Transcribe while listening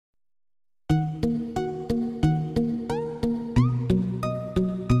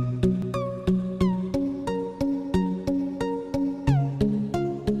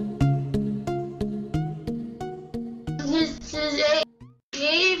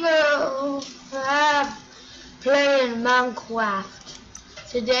playing Minecraft.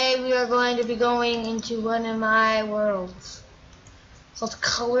 Today we are going to be going into one of my worlds called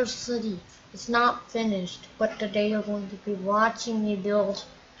Color City. It's not finished, but today you're going to be watching me build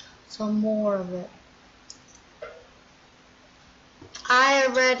some more of it. I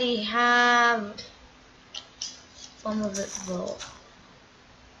already have some of it built,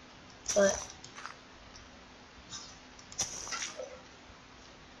 but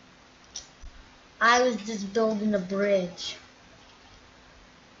I was just building a bridge.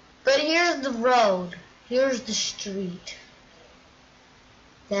 But here's the road, here's the street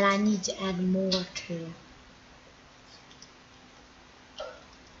that I need to add more to.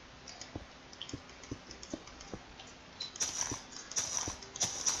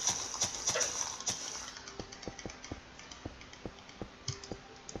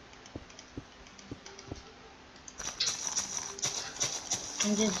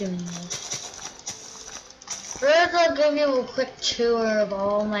 I'm just doing this. First, I'll give you a quick tour of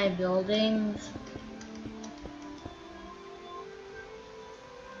all my buildings.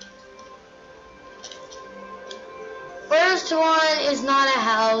 First one is not a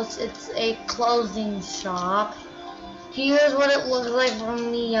house, it's a clothing shop. Here's what it looks like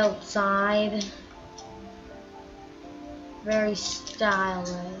from the outside. Very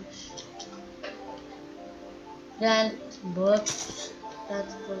stylish. Then books.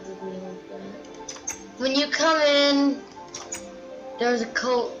 That's supposed to be like that. When you come in, there's a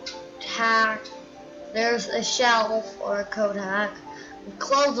coat hack, there's a shelf or a coat hack with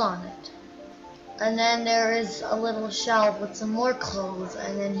clothes on it. And then there is a little shelf with some more clothes,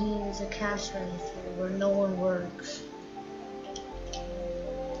 and then here's a cash register where no one works.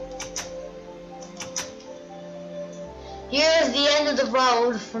 Here's the end of the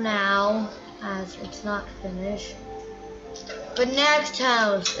road for now, as it's not finished. But next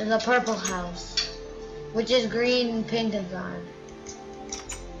house is a purple house, which is green and pink inside.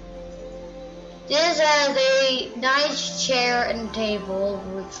 This has a nice chair and table,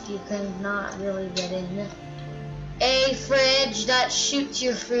 which you can not really get in. A fridge that shoots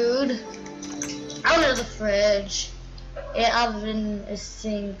your food out of the fridge. An oven, a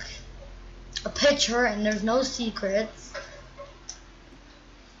sink, a pitcher, and there's no secrets.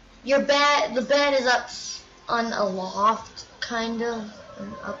 Your bed, the bed is up on a loft, kind of,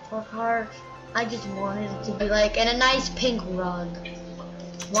 an upper part. I just wanted it to be like, and a nice pink rug.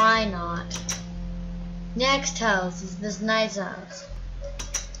 Why not? Next house is this nice house.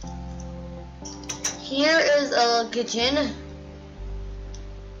 Here is a kitchen.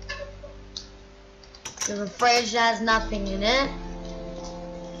 There's a fridge that has nothing in it.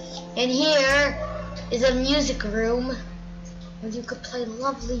 And here is a music room where you could play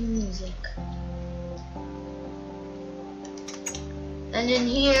lovely music. And in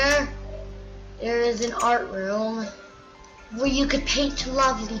here, there is an art room where you could paint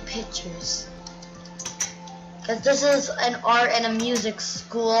lovely pictures. Because this is an art and a music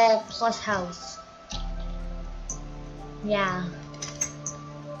school plus house. Yeah.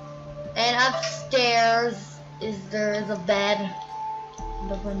 And upstairs there is a bed,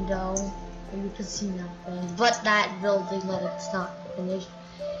 the window, where you can see nothing but that building that it's not finished.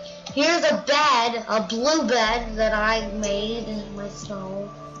 Here's a bed, a blue bed that I made myself.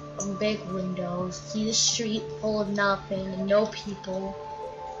 Big windows, see the street full of nothing and no people.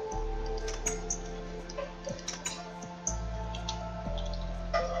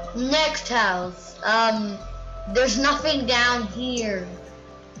 Next house, there's nothing down here,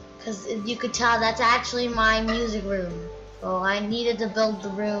 because you could tell that's actually my music room, so I needed to build the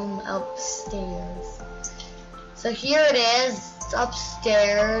room upstairs. So here it is, it's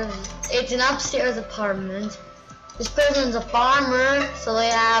upstairs, it's an upstairs apartment. This person's a farmer, so they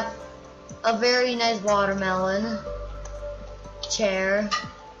have a very nice watermelon chair.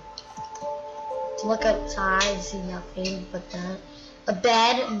 To look outside, see nothing but that. A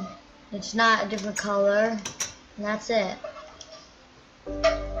bed, it's not a different color, and that's it.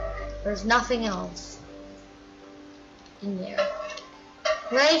 There's nothing else in there.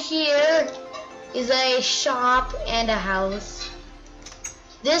 Right here is a shop and a house.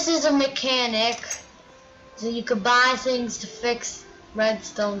 This is a mechanic. So you could buy things to fix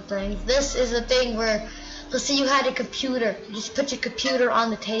redstone things. This is a thing where, let's say you had a computer. You just put your computer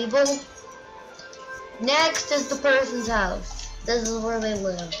on the table. Next is the person's house. This is where they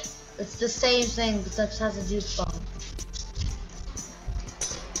live. It's the same thing, but it has a juke bomb.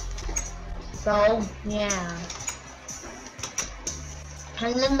 So, yeah.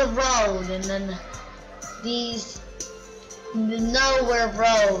 And then the road, and then these the nowhere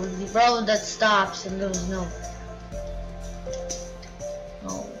road, the road that stops and goes nowhere.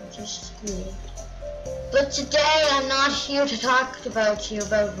 Oh, just weird. But today I'm not here to talk about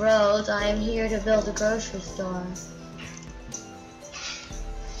roads. I am here to build a grocery store.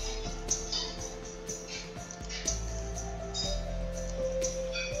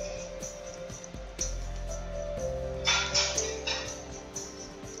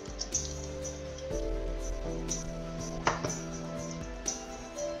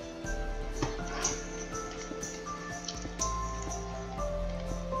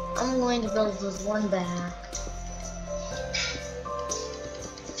 I'm going to build this one back.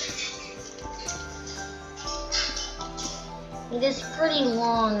 It is pretty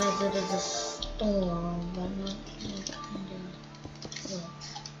long as it is a store, but not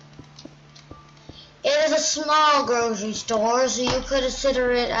It is a small grocery store, so you could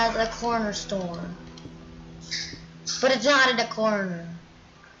consider it as a corner store. But it's not in a corner.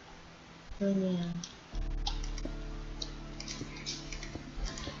 Yeah.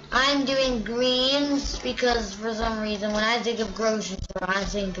 I'm doing greens because for some reason when I think of grocery store, I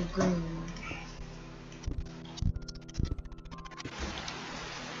think of green.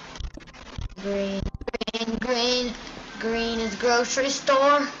 Green, green, green. Green is grocery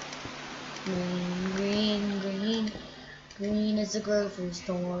store. Green, green, green. Green is a grocery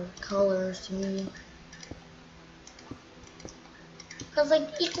store. Colors to me. Cause like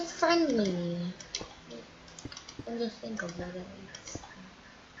eco-friendly. I'll just think of that at least.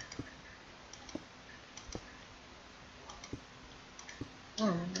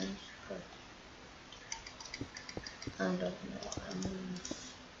 Oh, nice. I don't know.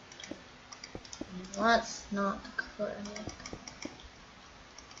 That's not correct.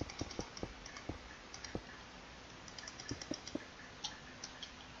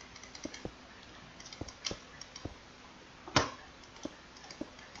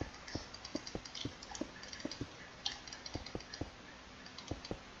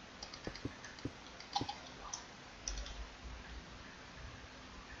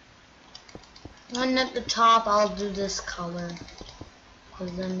 And at the top, I'll do this color,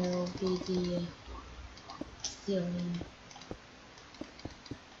 because then there will be the ceiling.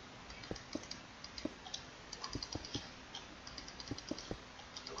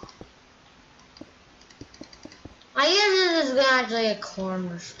 I guess this is actually a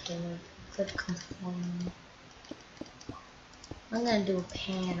corner store. Could conform. I'm gonna do a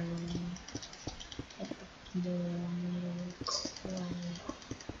pattern.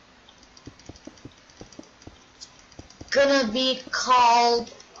 Gonna be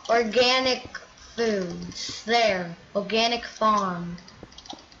called Organic Foods. There, Organic Farm.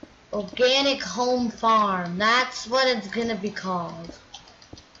 Organic Home Farm. That's what it's gonna be called.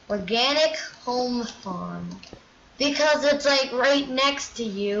 Organic Home Farm. Because it's like right next to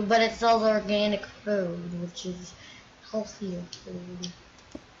you, but it sells organic food, which is healthier food.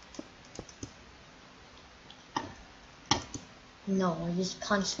 No, I just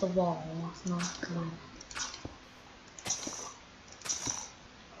punched the wall. It's not good.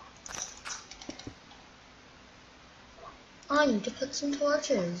 I need to put some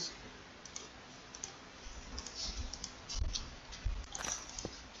torches.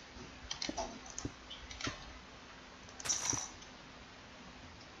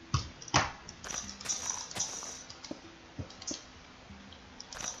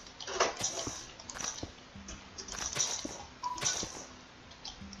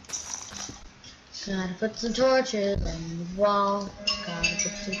 Gotta put some torches on the wall. Gotta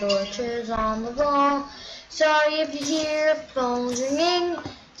put some torches on the wall. Sorry if you hear phones ringing.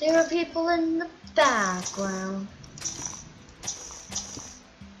 There are people in the background.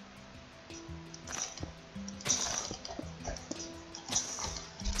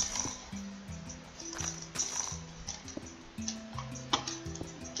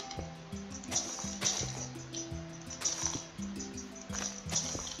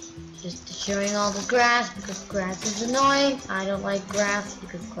 Just destroying all the grass because grass is annoying. I don't like grass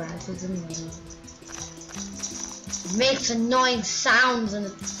because grass is annoying. It makes annoying sounds and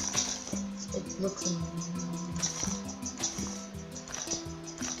it looks annoying.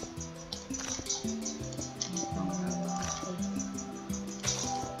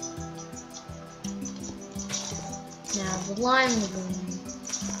 Now the lime lagoon.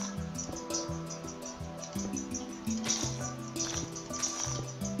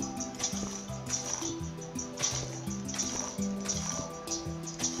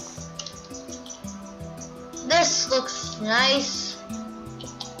 This looks nice.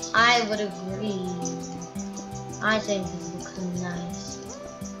 I would agree. I think this looks nice.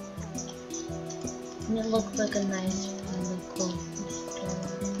 And it looks like a nice grocery store.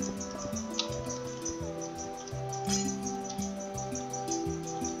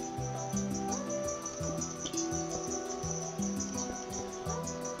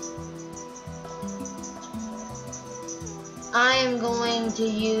 I am going to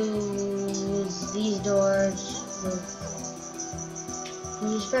use these doors with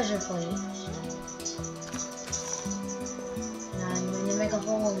these pressure plates. And I'm going to make a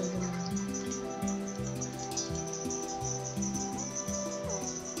hole in the ground.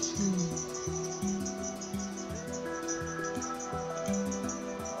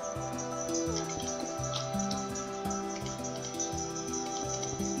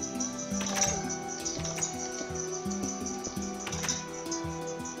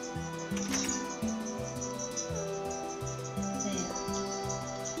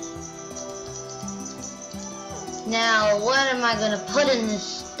 Now, what am I gonna put in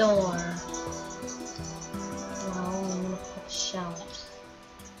this door? Well, I'm gonna put shelves.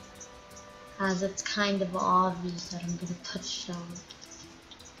 As it's kind of obvious that I'm gonna put shelves.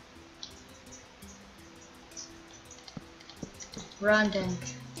 Front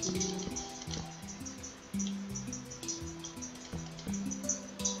entry.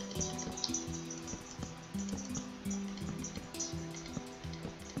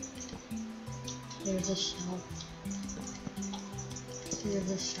 Here's a shelf.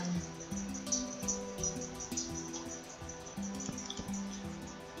 Here's a shelf.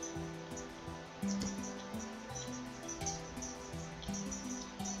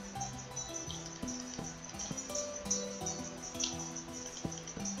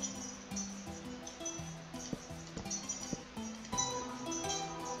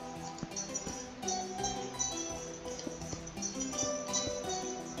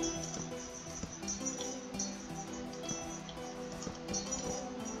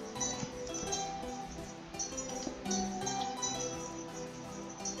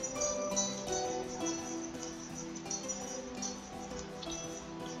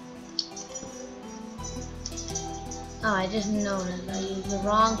 Oh, I just noticed I used the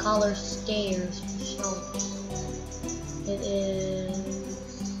wrong color stairs for shelves. It is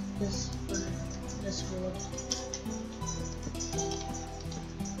this wood.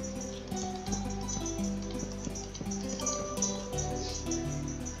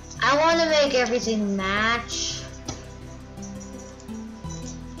 I want to make everything match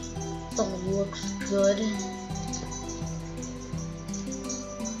so it looks good.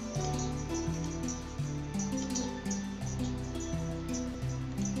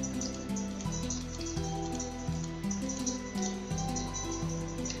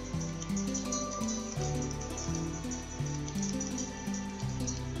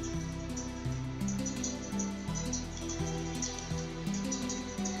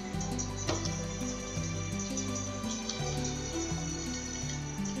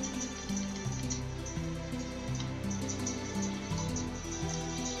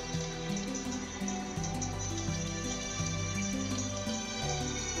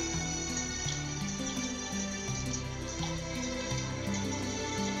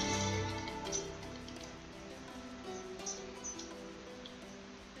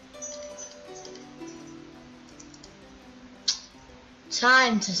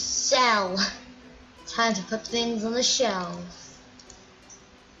 Time to sell. Time to put things on the shelves.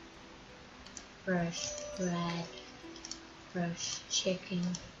 Fresh bread. Fresh chicken.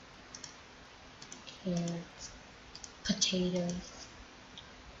 Carrots. Potatoes.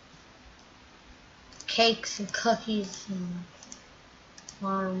 Cakes and cookies and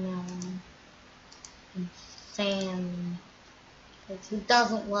watermelon. And salmon. Because who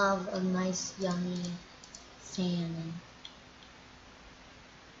doesn't love a nice yummy salmon?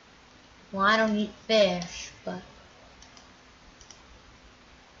 Well, I don't eat fish, but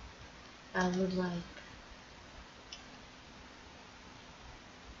I would like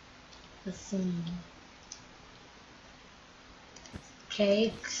the scene.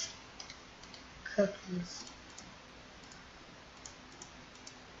 Cakes, cookies.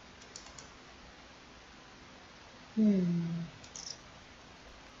 Meat.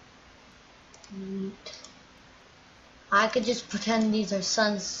 I could just pretend these are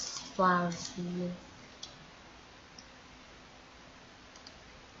sunflowers for you.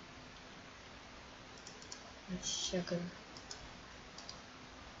 There's sugar.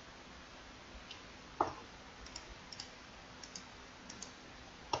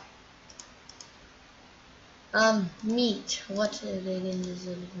 Meat. What are they going to use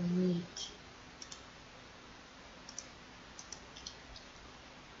it for meat?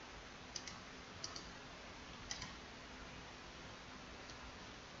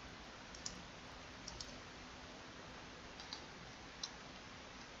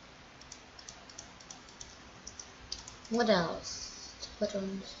 What else to put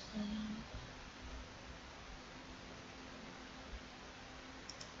on this thing?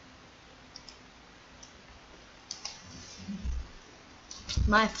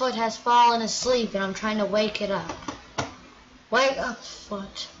 My foot has fallen asleep and I'm trying to wake it up. Wake up,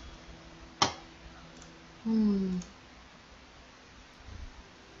 foot.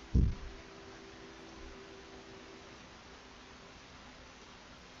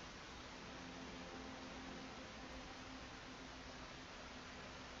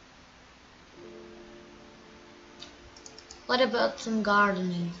 What about some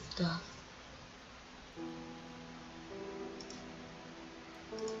gardening stuff?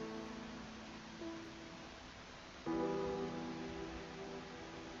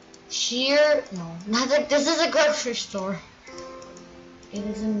 Sheer? No, not like this is a grocery store. It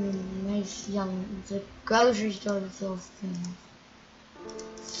is a nice young, it's a grocery store that sells things.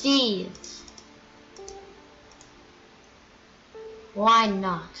 Seeds. Why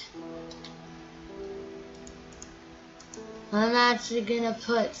not? I'm actually gonna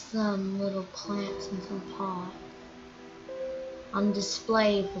put some little plants in some pot on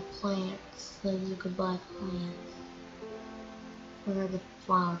display for plants, so you could buy plants. Where are the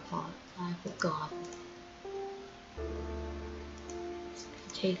flower pots? I forgot.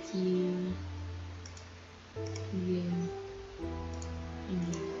 Take you, and you.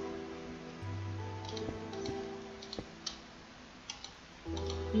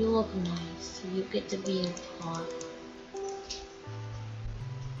 You look nice, so you get to be a pot.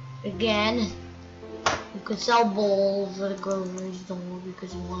 Again, you could sell bowls at a grocery store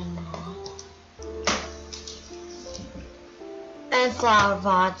because why not? And flower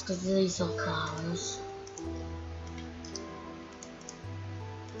pots because they sell flowers.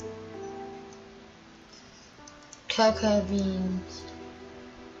 Cocoa beans.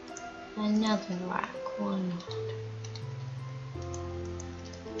 Another rack, why not?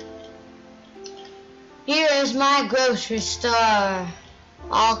 Here is my grocery store.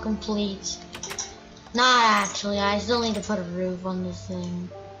 All complete. Not actually, I still need to put a roof on this thing.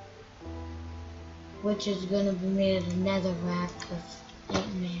 Which is gonna be made of nether rack because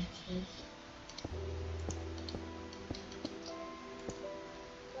it matches.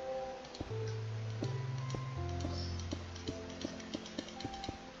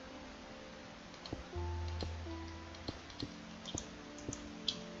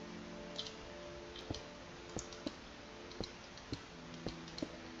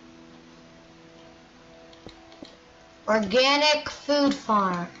 Organic food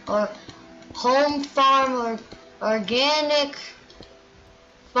farm or home farm or organic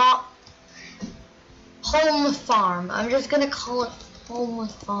home farm. I'm just gonna call it home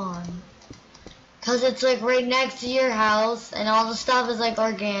farm because it's like right next to your house and all the stuff is like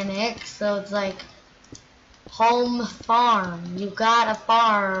organic, so it's like home farm. You got a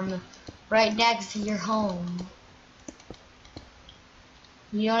farm right next to your home.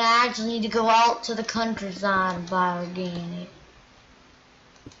 You don't actually need to go out to the countryside and buy organic.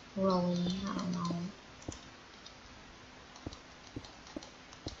 Really, I don't know.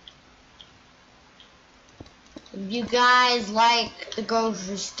 If you guys like the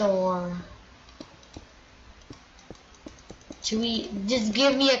grocery store to eat, just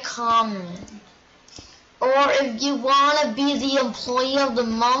give me a comment. Or if you want to be the employee of the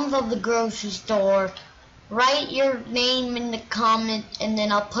month of the grocery store, write your name in the comment and then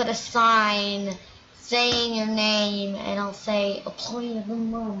I'll put a sign saying your name and I'll say employee of the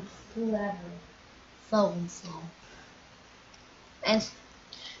month, whoever, so and so. And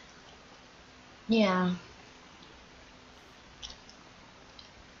yeah,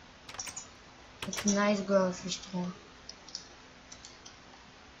 it's a nice grocery store.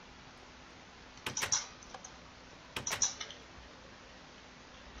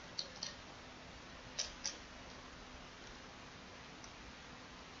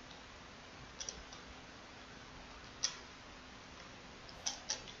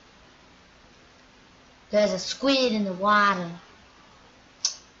 There's a squid in the water.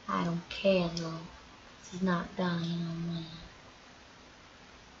 I don't care though. He's not dying on me.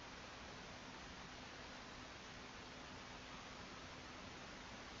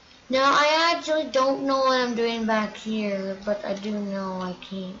 Now I actually don't know what I'm doing back here, but I do know I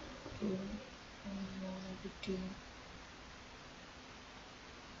can't do it. I don't know what to do.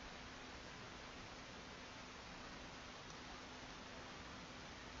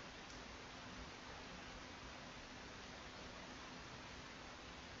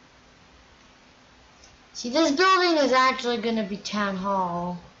 See, this building is actually going to be town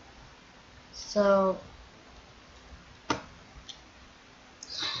hall, so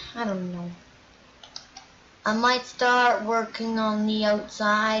I don't know. I might start working on the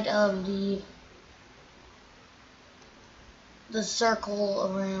outside of the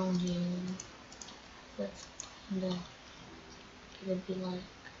circle around you. That's kinda it would be like.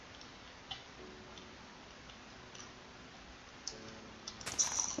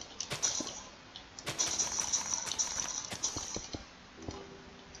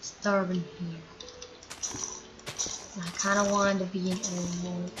 Starving here. I kind of wanted to be an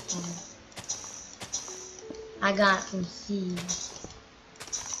animal. I got some seeds.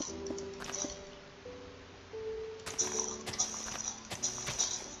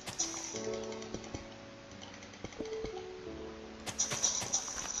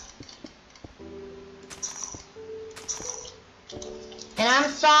 And I'm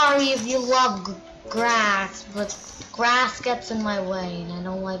sorry if you love grass, but grass gets in my way, and I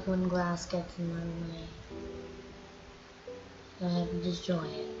don't like when grass gets in my way. So I have to destroy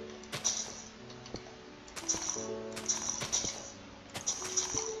it.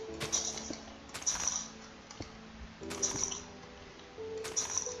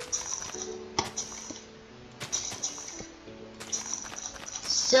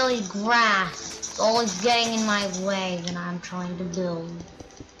 Silly grass. It's always getting in my way when I'm trying to build.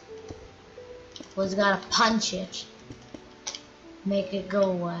 Always gotta punch it. Make it go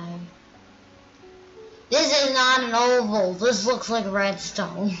away. This is not an oval. This looks like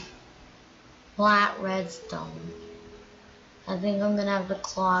redstone. Flat redstone. I think I'm gonna have to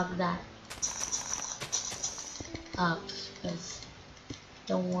clog that up because I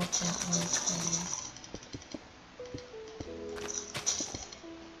don't want that one coming.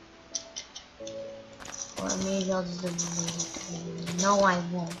 Or maybe I'll just delete it. No, I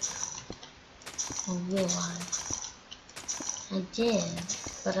won't. Or will I? I did,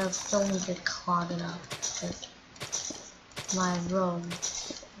 but I'll still need to clog it up because my road.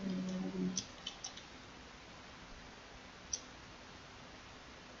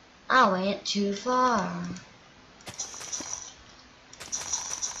 I went too far.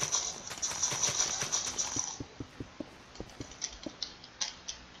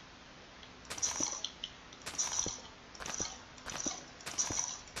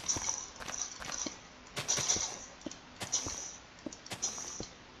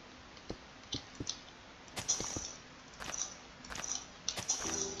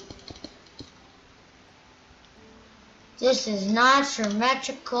 This is not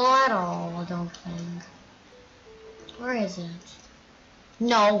symmetrical at all, I don't think. Where is it?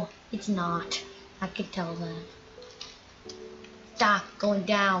 No, it's not. I could tell that. Stop going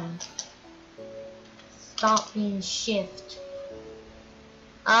down. Stop being shift.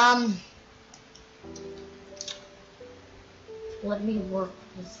 Let me work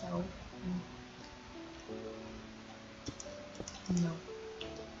this out. No.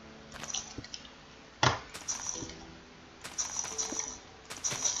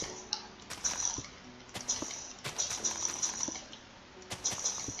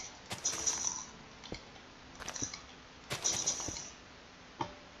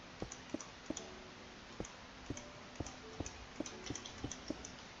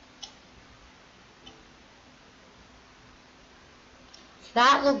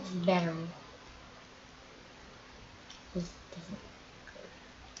 That looks better. This doesn't.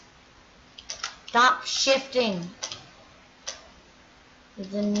 Stop shifting.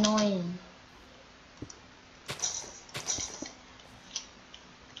 It's annoying.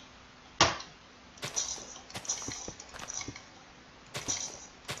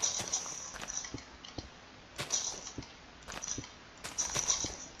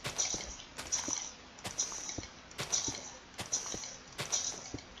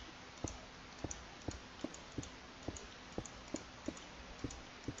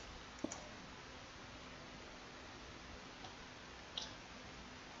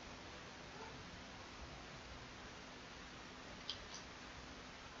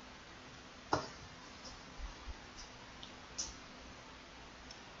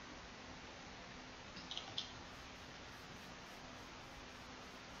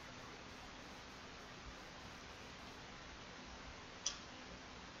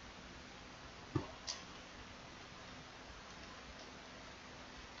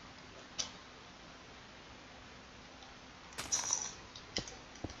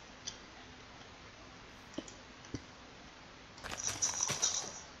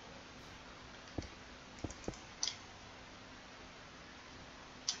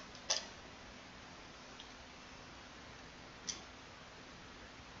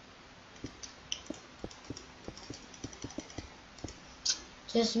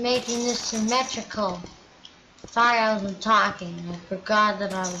 Just making this symmetrical. Sorry I wasn't talking. I forgot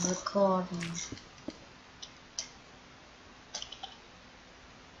that I was recording.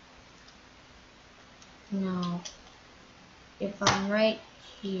 No. If I'm right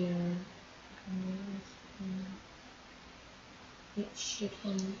here. It should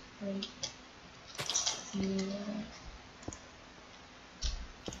him right here.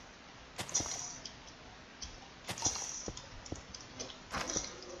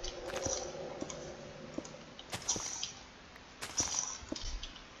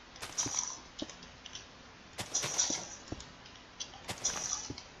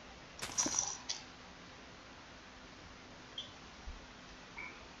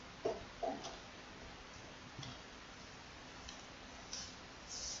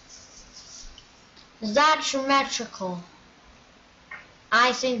 Is that symmetrical?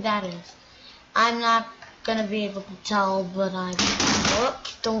 I think that is. I'm not gonna be able to tell, but I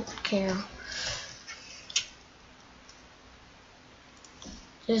don't care.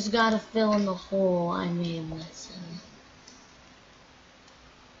 Just gotta fill in the hole I made missing.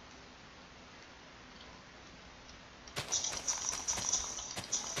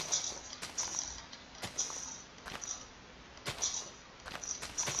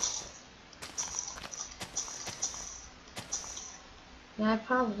 Yeah, I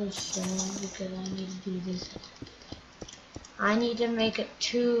probably shouldn't because I need to do this. I need to make it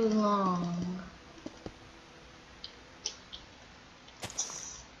too long.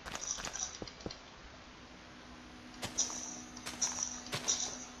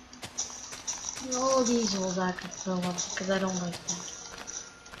 All these holes I could fill up because I don't like that.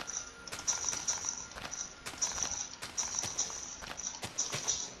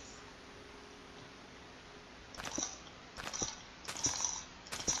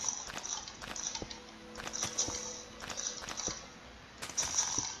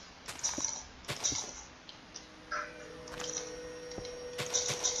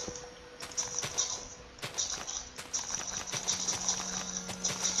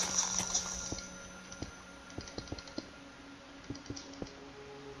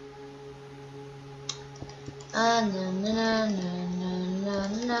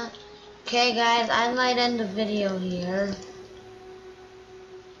 Okay guys, I might end the video here.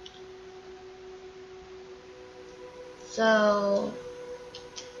 So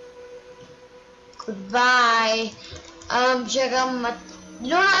goodbye. Check out my, you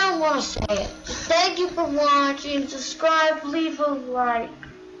know what, I don't want to say it. Thank you for watching. Subscribe, leave a like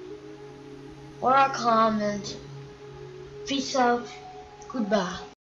or a comment. Peace out. Goodbye.